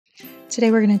Today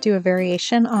we're going to do a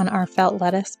variation on our felt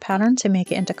lettuce pattern to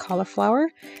make it into cauliflower.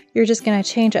 You're just going to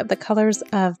change up the colors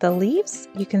of the leaves.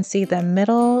 You can see the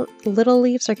middle little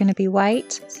leaves are going to be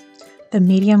white. The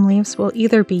medium leaves will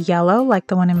either be yellow like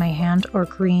the one in my hand or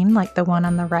green like the one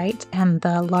on the right, and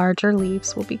the larger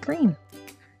leaves will be green.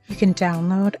 You can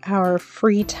download our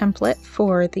free template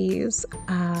for these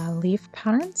leaf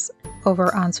patterns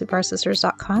over on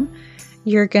sweetbarsisters.com.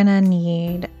 You're going to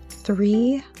need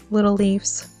 3 little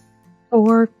leaves,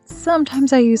 or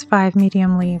sometimes I use 5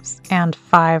 medium leaves and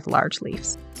 5 large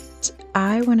leaves.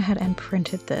 I went ahead and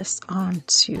printed this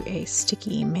onto a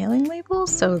sticky mailing label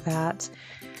so that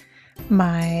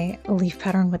my leaf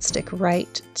pattern would stick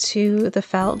right to the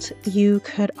felt. You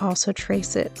could also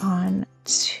trace it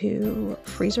onto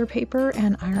freezer paper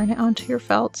and iron it onto your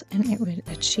felt, and it would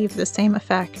achieve the same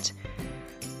effect.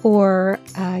 Or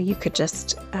you could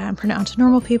just print it onto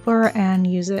normal paper and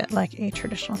use it like a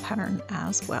traditional pattern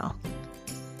as well.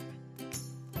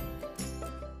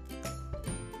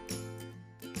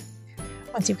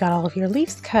 Once you've got all of your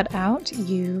leaves cut out,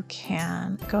 you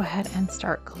can go ahead and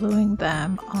start gluing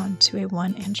them onto a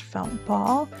 1-inch felt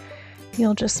ball.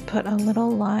 You'll just put a little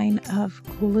line of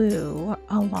glue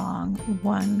along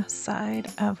one side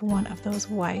of one of those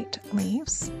white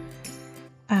leaves,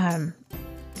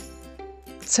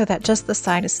 so that just the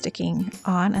side is sticking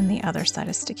on and the other side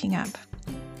is sticking up.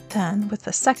 Then with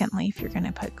the second leaf, you're going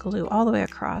to put glue all the way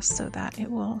across so that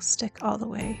it will stick all the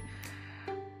way.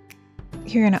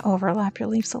 You're going to overlap your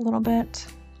leaves a little bit.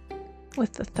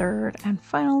 With the third and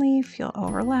final leaf, you'll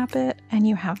overlap it, and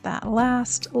you have that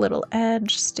last little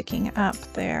edge sticking up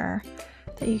there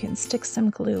that you can stick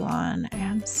some glue on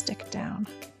and stick down.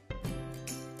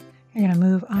 You're going to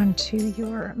move on to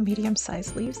your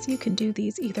medium-sized leaves. You can do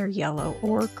these either yellow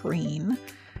or green.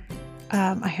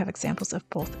 I have examples of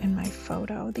both in my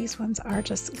photo. These ones are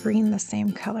just green, the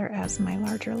same color as my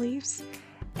larger leaves.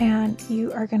 And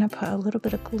you are going to put a little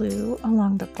bit of glue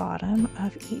along the bottom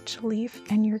of each leaf,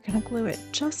 and you're going to glue it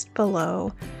just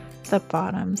below the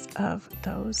bottoms of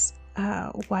those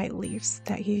white leaves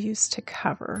that you used to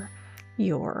cover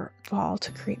your ball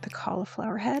to create the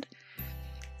cauliflower head.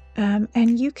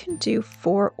 And you can do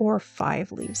 4 or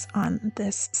 5 leaves on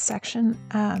this section,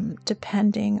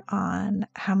 depending on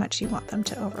how much you want them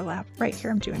to overlap. Right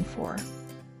here I'm doing 4.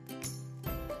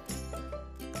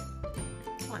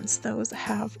 Once those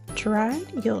have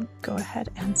dried, you'll go ahead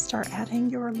and start adding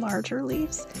your larger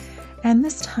leaves. And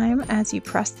this time, as you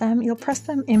press them, you'll press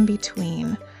them in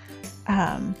between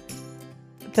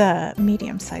the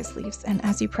medium-sized leaves. And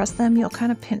as you press them, you'll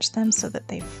kind of pinch them so that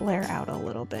they flare out a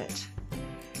little bit.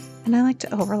 And I like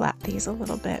to overlap these a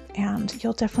little bit, and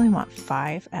you'll definitely want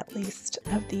 5 at least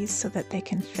of these so that they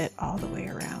can fit all the way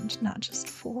around, not just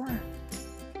 4.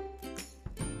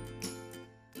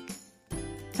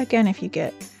 Again, if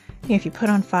you put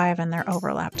on 5 and they're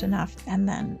overlapped enough, and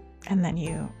then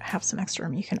you have some extra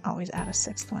room, you can always add a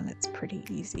 6th one. It's pretty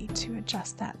easy to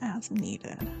adjust that as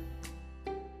needed.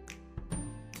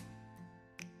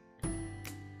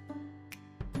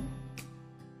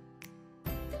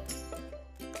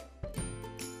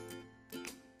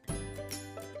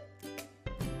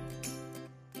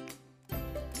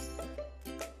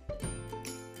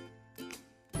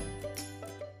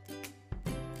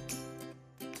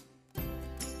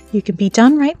 You can be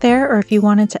done right there, or if you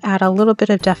wanted to add a little bit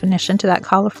of definition to that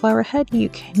cauliflower head, you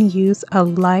can use a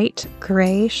light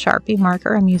gray Sharpie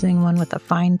marker. I'm using one with a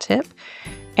fine tip,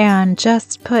 and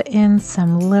just put in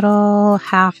some little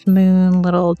half moon,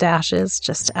 little dashes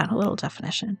just to add a little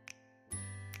definition.